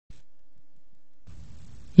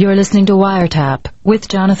You're listening to WireTap with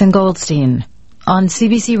Jonathan Goldstein on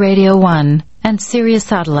CBC Radio 1 and Sirius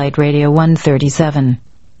Satellite Radio 137.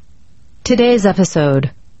 Today's episode,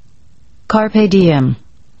 Carpe Diem.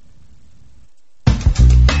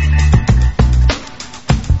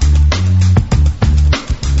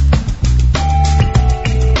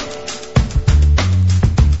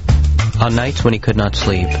 On nights when he could not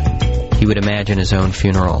sleep, he would imagine his own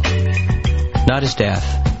funeral. Not his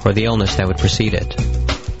death, or the illness that would precede it,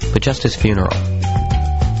 but just his funeral.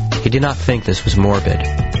 He did not think this was morbid,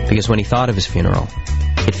 because when he thought of his funeral,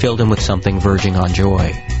 it filled him with something verging on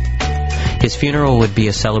joy. His funeral would be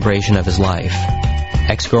a celebration of his life,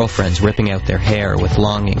 ex-girlfriends ripping out their hair with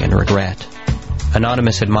longing and regret,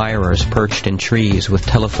 anonymous admirers perched in trees with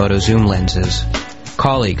telephoto zoom lenses,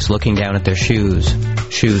 colleagues looking down at their shoes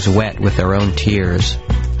wet with their own tears,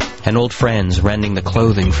 and old friends rending the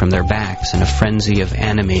clothing from their backs in a frenzy of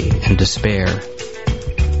enemy and despair.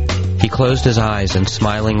 He closed his eyes and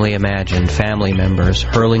smilingly imagined family members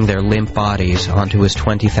hurling their limp bodies onto his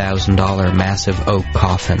 $20,000 massive oak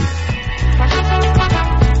coffin.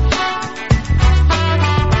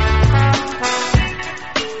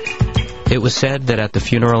 It was said that at the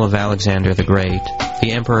funeral of Alexander the Great,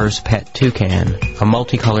 the emperor's pet toucan, a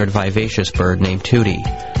multicolored vivacious bird named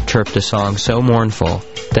Tootie, chirped a song so mournful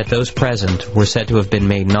that those present were said to have been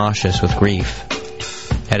made nauseous with grief.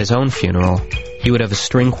 At his own funeral, he would have a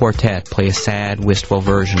string quartet play a sad, wistful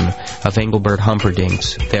version of Engelbert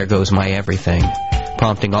Humperdinck's There Goes My Everything,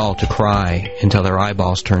 prompting all to cry until their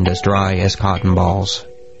eyeballs turned as dry as cotton balls.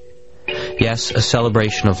 Yes, a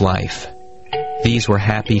celebration of life. These were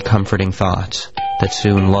happy, comforting thoughts that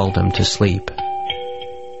soon lulled him to sleep.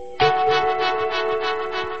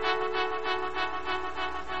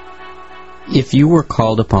 If you were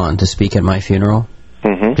called upon to speak at my funeral,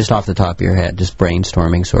 just off the top of your head, just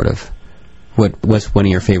brainstorming sort of, what's one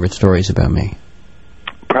of your favorite stories about me?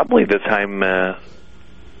 Probably the time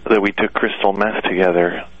that we took crystal meth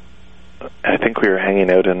together. I think we were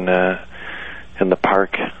hanging out in the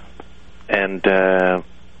park, and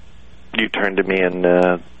you turned to me and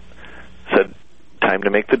said, "Time to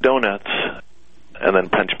make the donuts," and then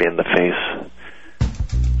punched me in the face.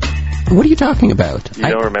 What are you talking about? You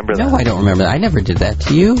don't remember that? No, I don't remember that. I never did that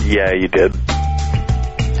to you. Yeah, you did.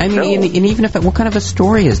 I mean, No. and even if what kind of a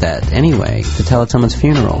story is that anyway to tell at someone's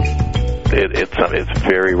funeral? It's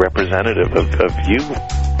very representative of you.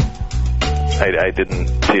 I didn't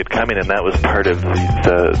see it coming, and that was part of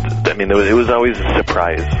the. I mean, it was always a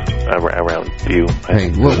surprise around you.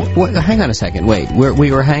 Wait, hang on a second. Wait,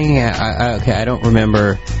 we were hanging out. Okay, I don't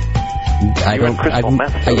remember.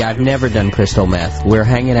 I've never done crystal meth. We're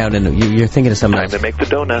hanging out, and you're thinking of something else. Time to make the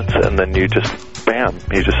donuts, and then you just, bam,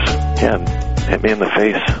 you just, hit me in the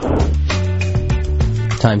face.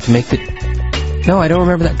 Time to make the... No, I don't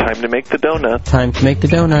remember that. Time to make the donuts. Time to make the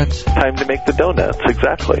donuts. Time to make the donuts,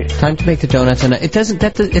 exactly. Time to make the donuts, and it doesn't,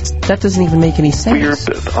 that doesn't even make any sense.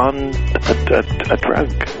 We're on a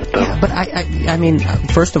drug. Yeah, but I mean,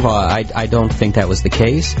 first of all, I don't think that was the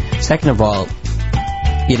case. Second of all,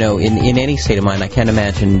 you know, in any state of mind, I can't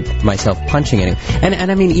imagine myself punching anyone.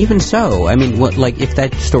 And I mean, even so, I mean, if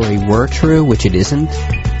that story were true, which it isn't,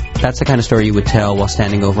 that's the kind of story you would tell while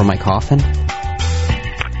standing over my coffin?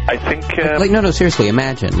 I think... no, seriously,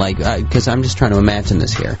 imagine, because I'm just trying to imagine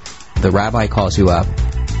this here. The rabbi calls you up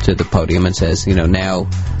to the podium and says, you know, now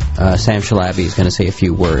Sam Shalabi is going to say a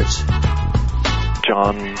few words.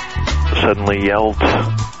 John suddenly yelled,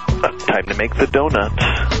 "Time to make the donuts,"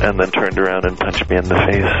 and then turned around and punched me in the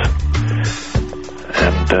face.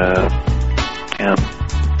 And,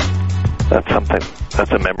 that's something.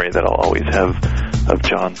 That's a memory that I'll always have of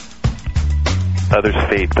John. Others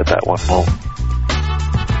fade, but that one won't.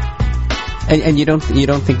 And you don't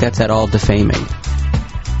think that's at all defaming?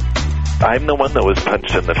 I'm the one that was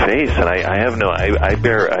punched in the face, and I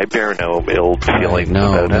bear no ill feelings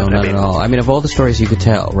about it. No, not at all. I mean, of all the stories you could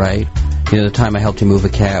tell, right? You know, the time I helped you move a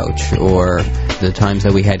couch, or the times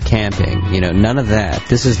that we had camping, you know, none of that.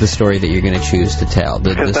 This is the story that you're going to choose to tell.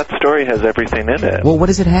 Because that story has everything in it. Well, what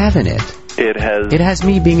does it have in it? It has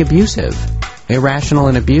me being abusive. Irrational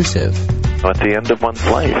and abusive. At the end of one's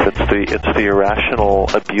life, it's the irrational,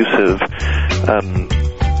 abusive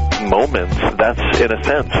moments. That's, in a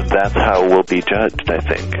sense, that's how we'll be judged, I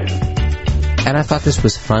think. And I thought this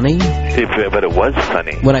was funny. But it was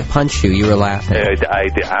funny. When I punched you, you were laughing. I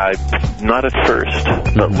not at first,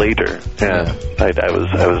 but later. Yeah. I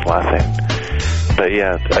was laughing. But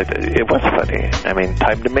yeah, it was funny. I mean,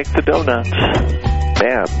 time to make the donuts.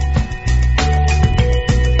 Bam.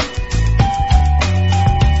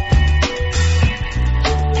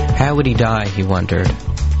 How would he die, he wondered.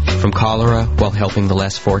 From cholera while helping the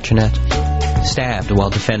less fortunate, stabbed while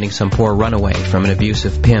defending some poor runaway from an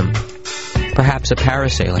abusive pimp, perhaps a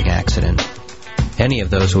parasailing accident. Any of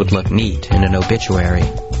those would look neat in an obituary.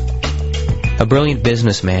 A brilliant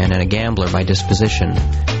businessman and a gambler by disposition,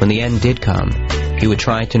 when the end did come, he would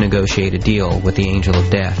try to negotiate a deal with the angel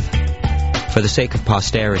of death. For the sake of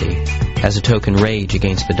posterity, as a token rage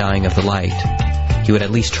against the dying of the light, he would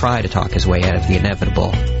at least try to talk his way out of the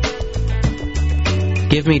inevitable.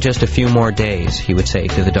 "Give me just a few more days," he would say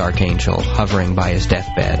to the dark angel, hovering by his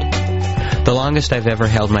deathbed. "The longest I've ever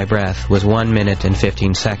held my breath was 1 minute and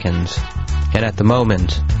 15 seconds, and at the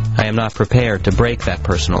moment, I am not prepared to break that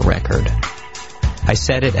personal record." I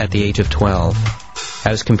said it at the age of 12.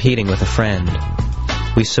 I was competing with a friend.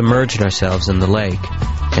 We submerged ourselves in the lake,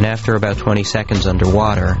 and after about 20 seconds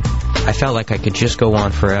underwater, I felt like I could just go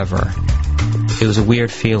on forever. It was a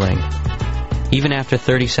weird feeling. Even after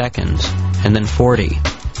 30 seconds, and then 40,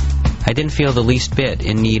 I didn't feel the least bit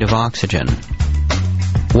in need of oxygen.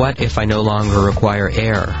 What if I no longer require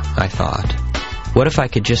air, I thought. What if I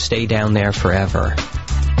could just stay down there forever?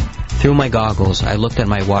 Through my goggles, I looked at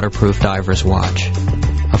my waterproof diver's watch.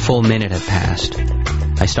 A full minute had passed.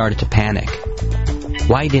 I started to panic.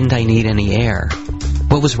 Why didn't I need any air?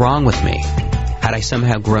 What was wrong with me? Had I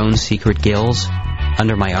somehow grown secret gills?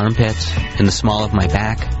 Under my armpits? In the small of my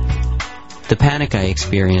back? The panic I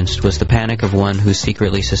experienced was the panic of one who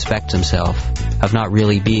secretly suspects himself of not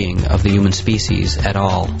really being of the human species at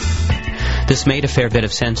all. This made a fair bit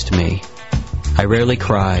of sense to me. I rarely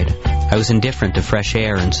cried. I was indifferent to fresh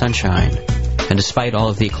air and sunshine, and despite all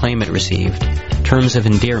of the acclaim it received, terms of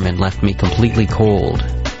endearment left me completely cold.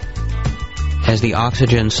 As the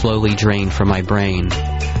oxygen slowly drained from my brain,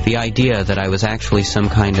 the idea that I was actually some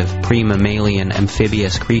kind of pre-mammalian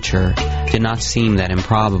amphibious creature did not seem that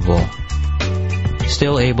improbable.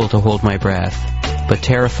 Still able to hold my breath, but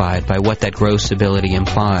terrified by what that gross ability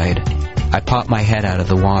implied, I popped my head out of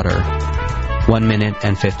the water. 1 minute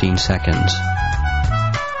and 15 seconds.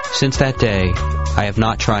 Since that day, I have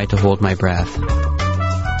not tried to hold my breath.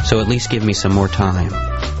 So at least give me some more time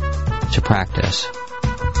to practice.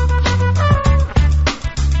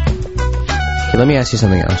 Okay, let me ask you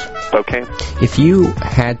something else. Okay. If you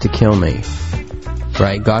had to kill me,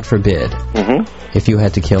 right, God forbid, if you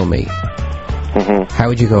had to kill me, how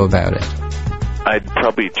would you go about it? I'd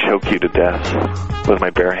probably choke you to death with my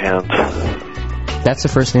bare hands. That's the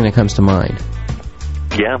first thing that comes to mind.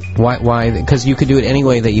 Yeah. Why? Because you could do it any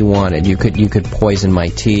way that you wanted. You could poison my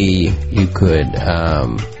tea. You could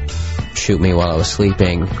shoot me while I was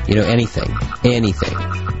sleeping. You know, anything.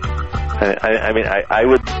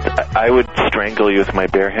 I would strangle you with my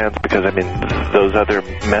bare hands because those other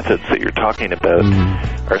methods that you're talking about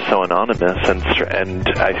are so anonymous, and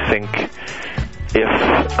I think if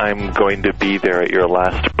I'm going to be there at your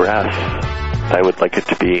last breath, I would like it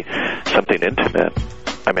to be something intimate.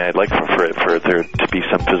 I'd like for there to be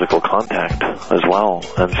some physical contact as well,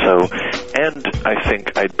 and I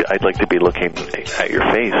think I'd like to be looking at your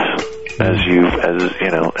face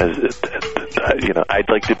I'd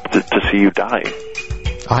like to see you die.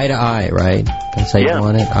 Eye to eye, right? That's how you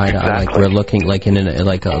want it. Eye to eye, like we're looking, like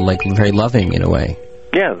like very loving in a way.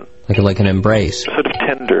 Yeah, like an embrace. Sort of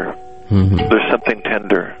tender. There's something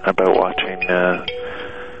tender about watching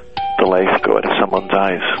the life go out of someone's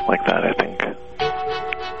eyes like that, I think.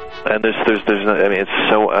 And there's no, it's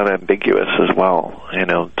so unambiguous as well,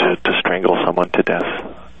 to strangle someone to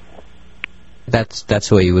death. That's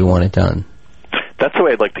the way you would want it done. That's the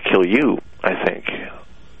way I'd like to kill you, I think.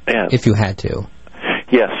 Yeah. If you had to.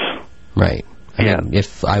 Yes. Right. I mean,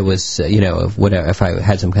 if I was, if I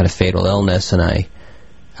had some kind of fatal illness and I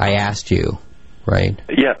asked you, right?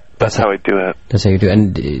 Yeah, that's how I do it. That's how you do it.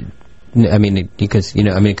 And, because,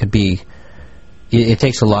 it could be, it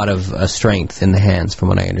takes a lot of strength in the hands, from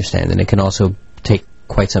what I understand, and it can also take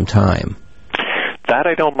quite some time. That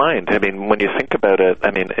I don't mind. When you think about it,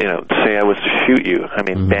 say I was to shoot you,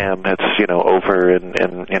 bam, it's, over, and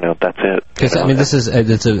that's it. Because,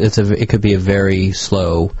 it could be a very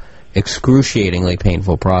slow, excruciatingly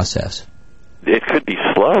painful process. It could be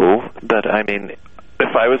slow, but,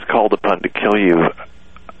 if I was called upon to kill you,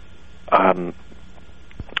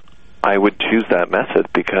 I would choose that method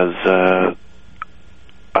because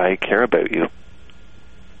I care about you.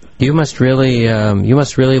 You must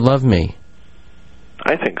really love me.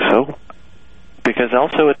 I think so, because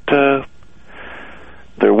also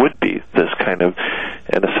there would be this kind of,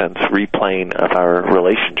 in a sense, replaying of our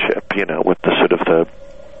relationship, with the sort of the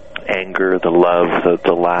anger, the love,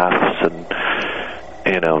 the laughs, and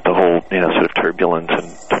the whole sort of turbulence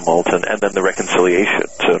and tumult, and then the reconciliation.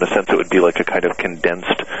 So in a sense, it would be like a kind of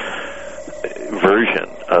condensed version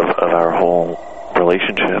of our whole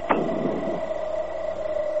relationship.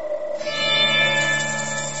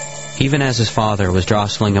 Even as his father was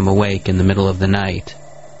jostling him awake in the middle of the night,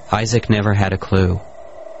 Isaac never had a clue.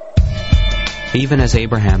 Even as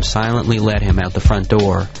Abraham silently led him out the front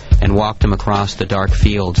door and walked him across the dark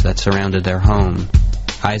fields that surrounded their home,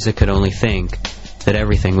 Isaac could only think that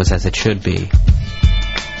everything was as it should be.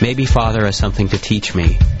 Maybe Father has something to teach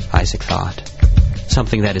me, Isaac thought.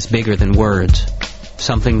 Something that is bigger than words,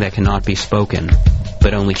 something that cannot be spoken,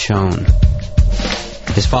 but only shown.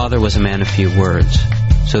 His father was a man of few words,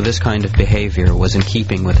 so this kind of behavior was in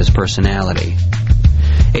keeping with his personality.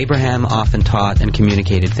 Abraham often taught and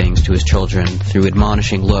communicated things to his children through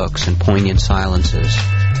admonishing looks and poignant silences.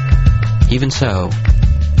 Even so,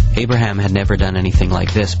 Abraham had never done anything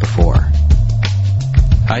like this before.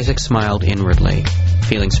 Isaac smiled inwardly,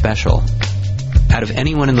 feeling special. Out of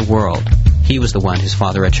anyone in the world, he was the one his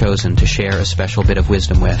father had chosen to share a special bit of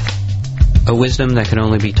wisdom with. A wisdom that could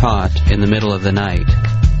only be taught in the middle of the night,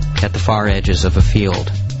 at the far edges of a field,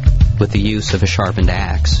 with the use of a sharpened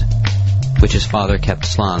axe, which his father kept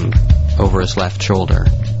slung over his left shoulder.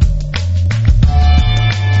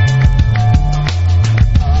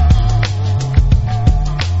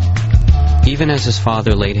 Even as his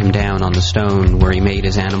father laid him down on the stone where he made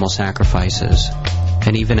his animal sacrifices,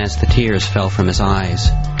 and even as the tears fell from his eyes,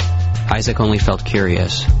 Isaac only felt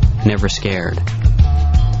curious, never scared.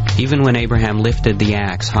 Even when Abraham lifted the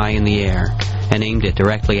axe high in the air and aimed it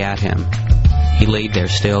directly at him, he laid there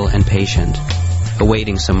still and patient,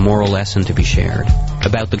 awaiting some moral lesson to be shared,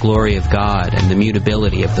 about the glory of God and the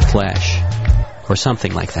mutability of the flesh, or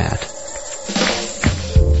something like that.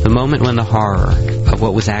 The moment when the horror of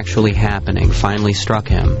what was actually happening finally struck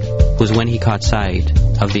him was when he caught sight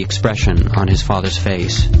of the expression on his father's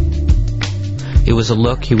face. It was a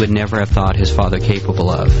look he would never have thought his father capable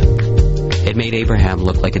of. It made Abraham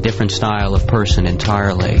look like a different style of person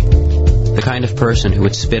entirely. The kind of person who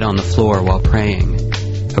would spit on the floor while praying.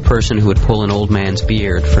 A person who would pull an old man's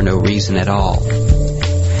beard for no reason at all.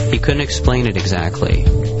 He couldn't explain it exactly,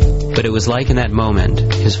 but it was like in that moment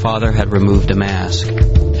his father had removed a mask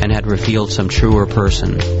and had revealed some truer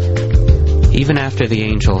person. Even after the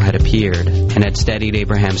angel had appeared and had steadied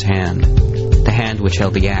Abraham's hand, the hand which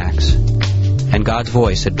held the axe, and God's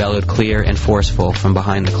voice had bellowed clear and forceful from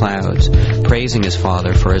behind the clouds, praising his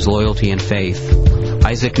father for his loyalty and faith,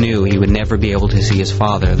 Isaac knew he would never be able to see his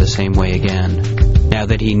father the same way again, now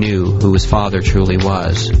that he knew who his father truly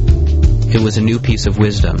was. It was a new piece of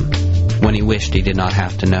wisdom, when he wished he did not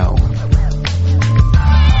have to know.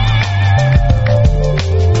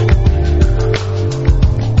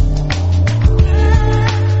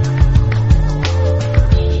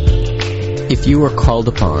 If you were called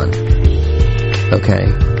upon,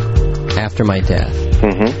 after my death,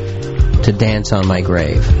 to dance on my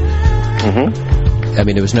grave, I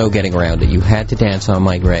mean, there was no getting around it. You had to dance on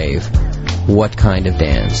my grave. What kind of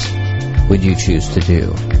dance would you choose to do?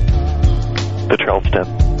 The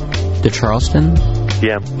Charleston. The Charleston?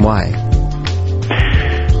 Yeah. Why?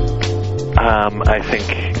 I think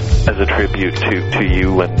as a tribute to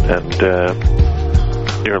you and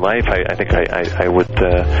your life, I think I would.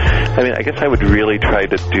 I guess I would really try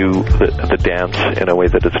to do the dance in a way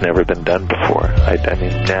that it's never been done before. I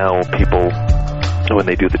mean, now people, when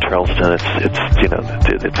they do the Charleston,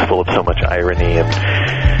 it's full of so much irony and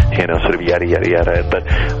sort of yada yada yada. But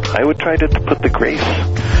I would try to put the grace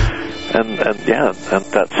and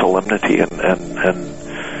that solemnity and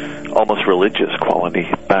almost religious quality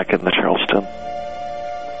back in the Charleston.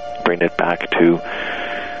 Bring it back to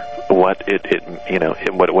what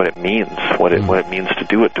what it means, what it means to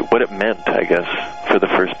do it, what it meant, I guess, for the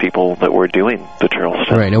first people that were doing the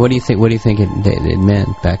Charleston. Right. Now, what do you think? What do you think it meant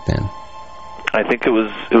back then? I think it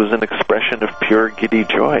was an expression of pure giddy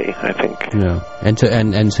joy. I think. Yeah.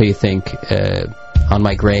 And so you think on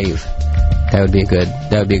my grave, that would be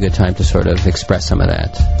a good time to sort of express some of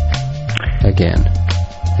that again.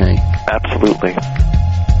 Right? Absolutely.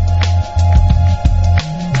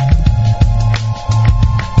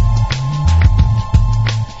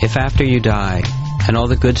 If after you die, and all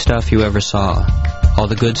the good stuff you ever saw, all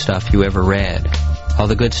the good stuff you ever read, all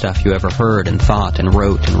the good stuff you ever heard and thought and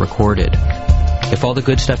wrote and recorded, if all the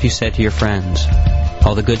good stuff you said to your friends,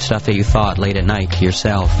 all the good stuff that you thought late at night to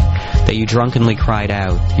yourself, that you drunkenly cried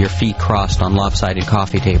out, your feet crossed on lopsided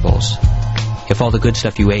coffee tables, if all the good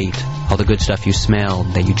stuff you ate, all the good stuff you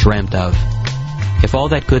smelled, that you dreamt of, if all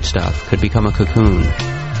that good stuff could become a cocoon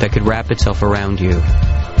that could wrap itself around you,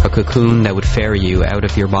 a cocoon that would ferry you out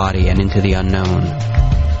of your body and into the unknown,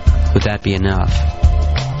 would that be enough?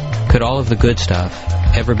 Could all of the good stuff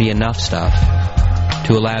ever be enough stuff to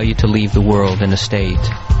to allow you to leave the world in a state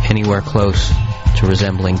anywhere close to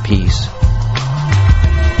resembling peace.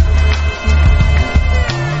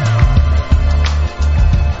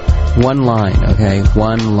 One line, okay?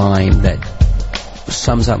 One line that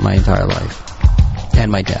sums up my entire life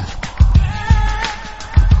and my death.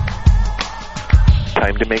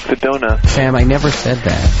 Time to make the donut. Sam, I never said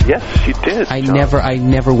that. Yes, you did. I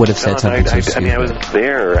never would have said something so stupid. I mean, I was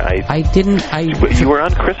there. I didn't. You were on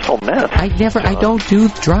crystal meth. I don't do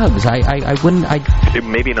drugs. I wouldn't.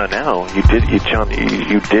 Maybe not now. You did, John.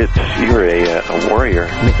 You did. You were a warrior.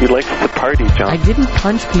 You liked the party, John. I didn't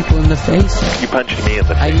punch people in the face. You punched me in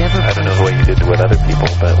the face. I don't know what you did with other people,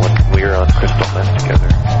 but when we were on crystal meth together,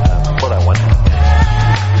 what I wanted.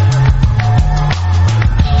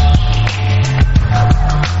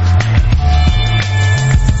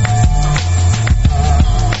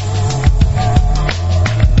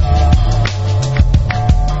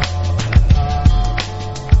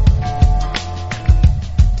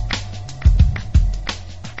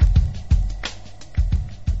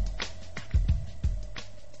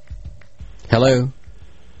 Hello?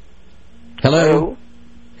 Hello?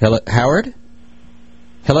 Hello? Howard?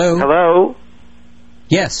 Hello? Hello?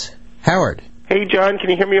 Yes, Howard. Hey, John, can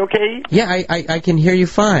you hear me okay? Yeah, I can hear you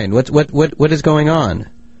fine. What is going on?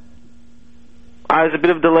 There's a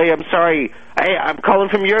bit of delay, I'm sorry. I'm calling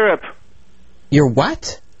from Europe. You're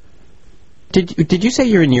what? Did you say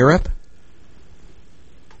you're in Europe?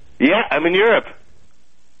 Yeah, I'm in Europe.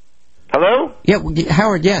 Hello? Yeah,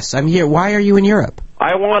 Howard, yes, I'm here. Why are you in Europe?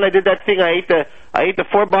 I did that thing. I ate the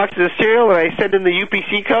 4 boxes of cereal, and I sent in the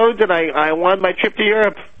UPC codes, and I won my trip to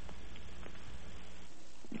Europe.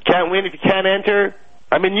 You can't win if you can't enter.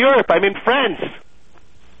 I'm in Europe. I'm in France.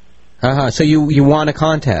 So you won a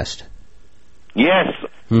contest? Yes.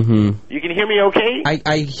 Mm-hmm. You can hear me okay?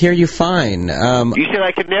 I hear you fine. You said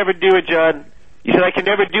I could never do it, John. You said I could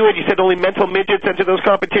never do it. You said only mental midgets enter those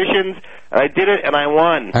competitions. And I did it, and I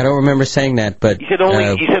won. I don't remember saying that, but... You said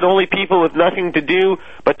only people with nothing to do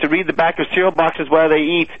but to read the back of cereal boxes while they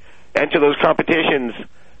eat enter those competitions.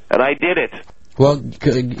 And I did it. Well,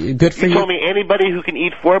 good for you. You told me anybody who can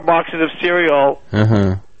eat 4 boxes of cereal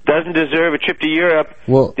doesn't deserve a trip to Europe.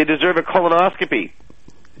 Well, they deserve a colonoscopy.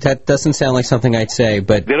 That doesn't sound like something I'd say,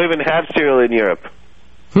 but... They don't even have cereal in Europe.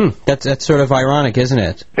 That's sort of ironic, isn't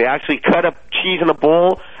it? They actually cut up cheese in a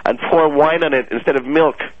bowl and pour wine on it instead of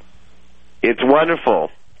milk. It's wonderful.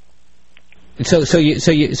 So you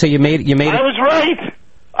made it. I was right.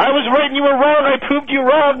 I was right and you were wrong. I proved you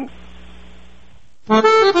wrong.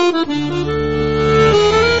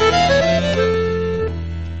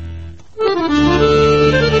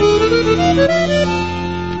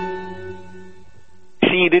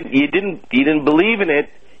 See, you didn't believe in it.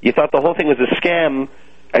 You thought the whole thing was a scam.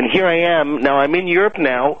 And here I am. Now I'm in Europe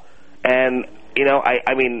now, and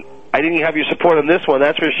I mean, I didn't have your support on this one,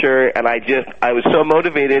 that's for sure. And I was so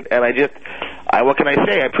motivated, and what can I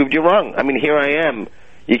say? I proved you wrong. I mean, here I am.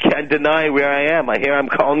 You can't deny where I am. I'm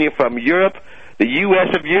calling you from Europe, the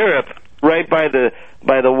U.S. of Europe, right by the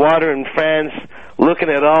water in France, looking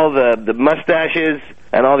at all the mustaches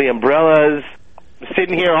and all the umbrellas,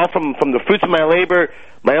 sitting here all from the fruits of my labor.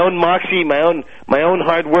 My own moxie, my own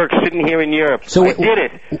hard work, sitting here in Europe. So I did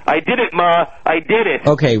it, Ma. I did it.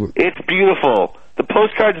 Okay. It's beautiful. The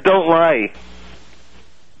postcards don't lie.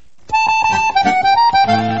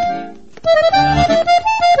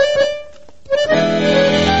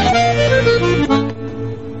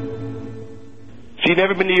 So you've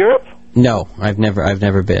never been to Europe? No, I've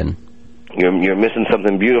never been. You're missing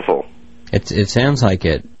something beautiful. It sounds like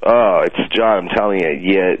it. Oh, it's John. I'm telling you.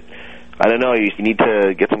 Yeah. I don't know, you need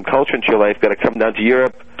to get some culture into your life, got to come down to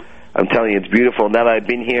Europe. I'm telling you, it's beautiful. Now that I've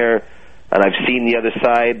been here and I've seen the other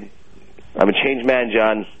side, I'm a changed man,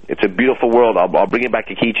 John. It's a beautiful world. I'll bring it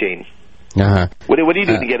back a keychain. What do you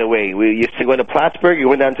do to get away? You go to Plattsburgh, you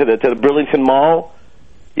went down to the Burlington Mall,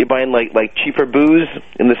 you're buying like cheaper booze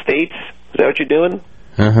in the States? Is that what you're doing?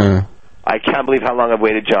 I can't believe how long I've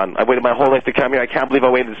waited, John. I've waited my whole life to come here. I can't believe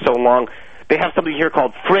I waited so long. They have something here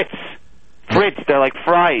called Fritz. Fritz, they're like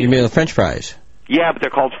fries. You mean the French fries? Yeah, but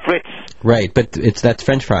they're called Fritz. Right, but that's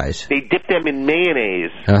French fries. They dip them in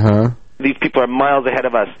mayonnaise. These people are miles ahead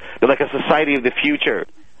of us. They're like a society of the future.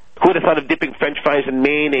 Who would have thought of dipping French fries in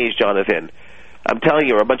mayonnaise, Jonathan? I'm telling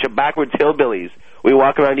you, we're a bunch of backwards hillbillies. We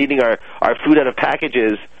walk around eating our food out of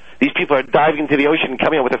packages. These people are diving into the ocean and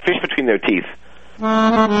coming out with a fish between their teeth.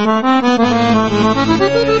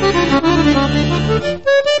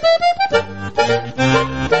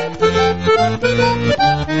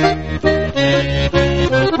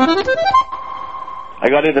 I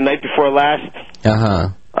got here the night before last.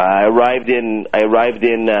 I arrived in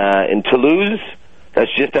Toulouse,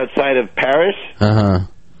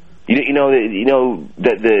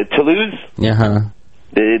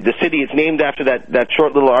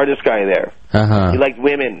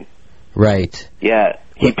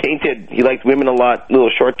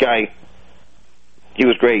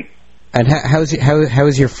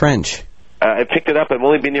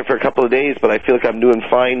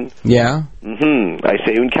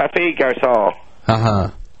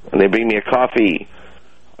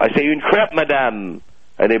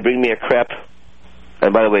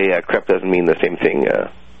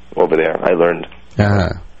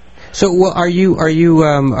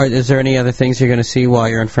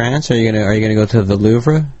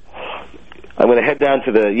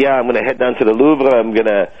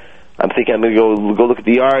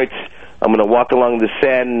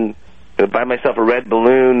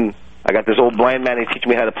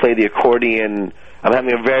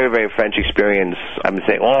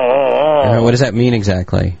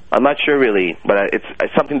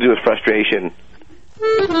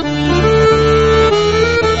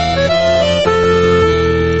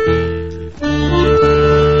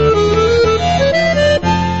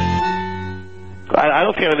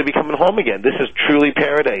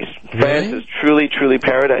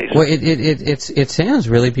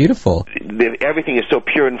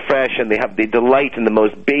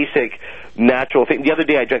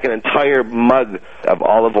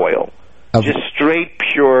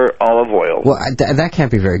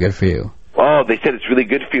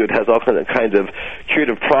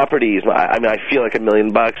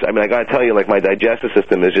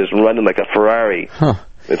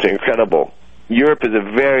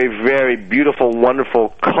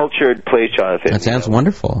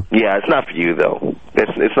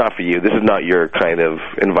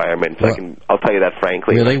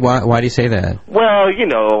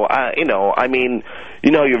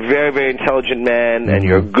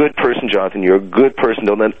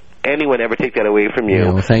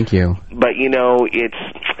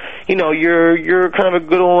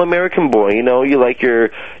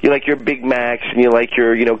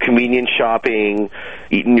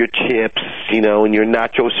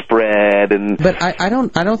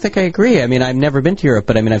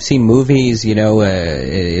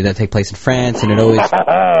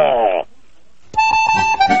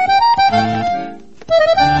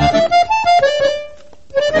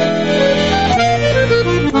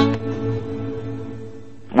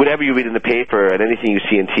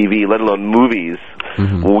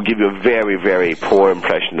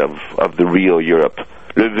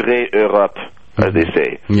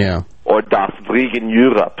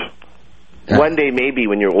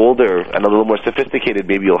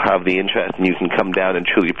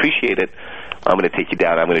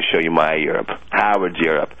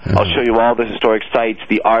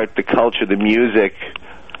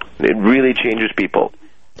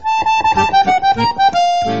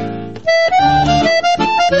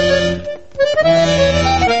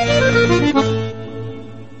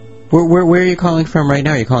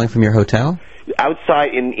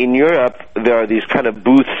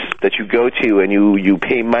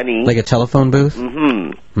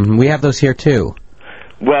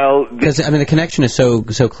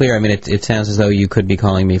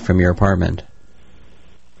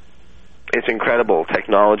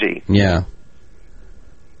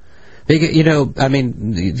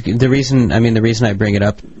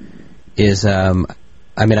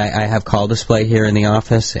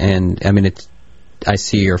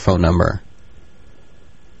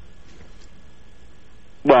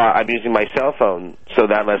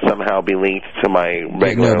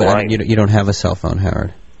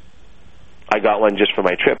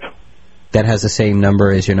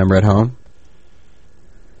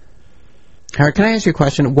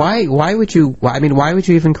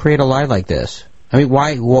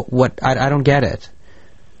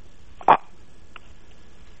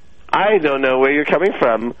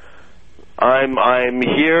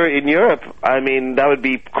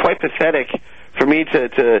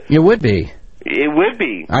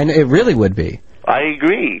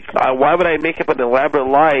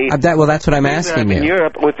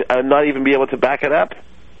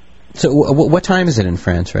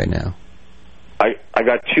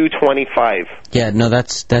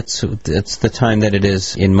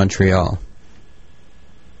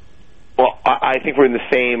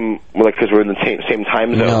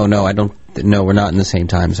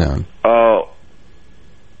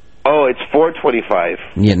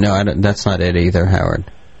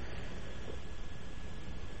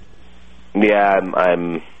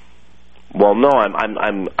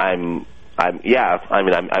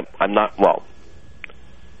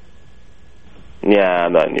 Yeah,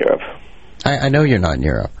 I'm not in Europe. I know you're not in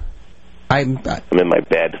Europe. I'm in my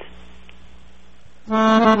bed.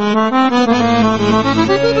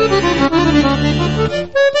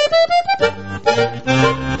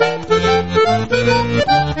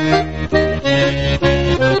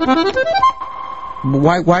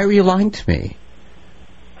 Why were you lying to me?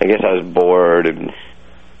 I guess I was bored, and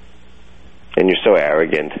you're so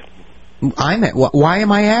arrogant. Why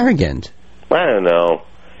am I arrogant? I don't know.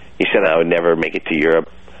 You said I would never make it to Europe.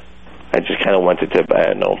 I just kind of wanted to, I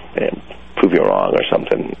don't know, prove you wrong or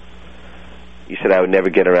something. You said I would never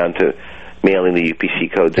get around to mailing the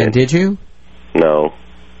UPC codes in. And did you? No.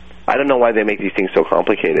 I don't know why they make these things so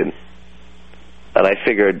complicated. And I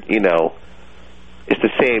figured, it's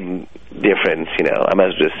the same difference, I might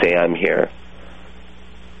as well just say I'm here,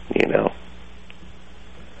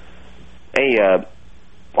 Hey,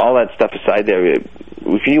 all that stuff aside there,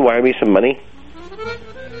 can you wire me some money?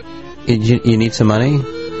 You need some money?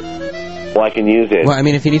 Well, I can use it. Well, I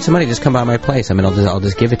mean, if you need some money, just come by my place. I mean, I'll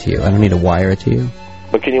just give it to you. I don't need to wire it to you.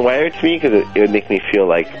 But can you wire it to me? Because it would make me feel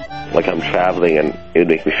like I'm traveling, and it would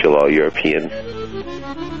make me feel all European.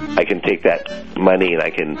 I can take that money and I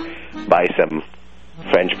can buy some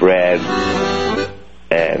French bread,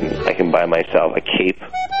 and I can buy myself a cape,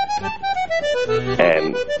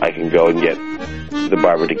 and I can go and get the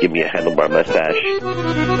barber to give me a handlebar mustache,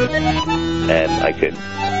 and I can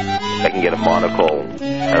get a monocle,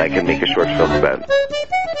 and I can make a short film about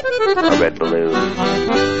a red balloon, and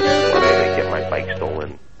I get my bike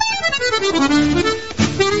stolen.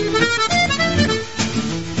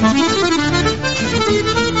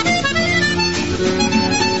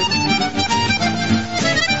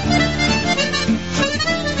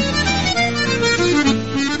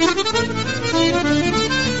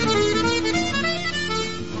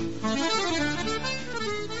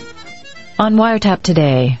 On WireTap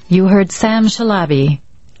today, you heard Sam Shalabi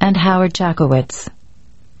and Howard Jackowitz.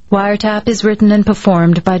 WireTap is written and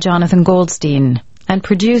performed by Jonathan Goldstein and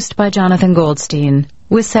produced by Jonathan Goldstein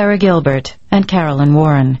with Sarah Gilbert and Carolyn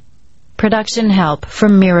Warren. Production help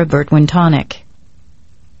from Mira Burt-Wintonic.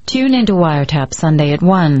 Tune into WireTap Sunday at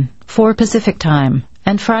 1, 4 Pacific Time,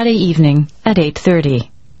 and Friday evening at 8:30.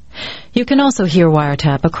 You can also hear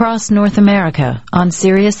WireTap across North America on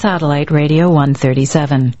Sirius Satellite Radio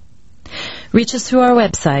 137. Reach us through our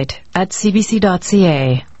website at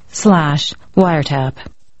cbc.ca/wiretap.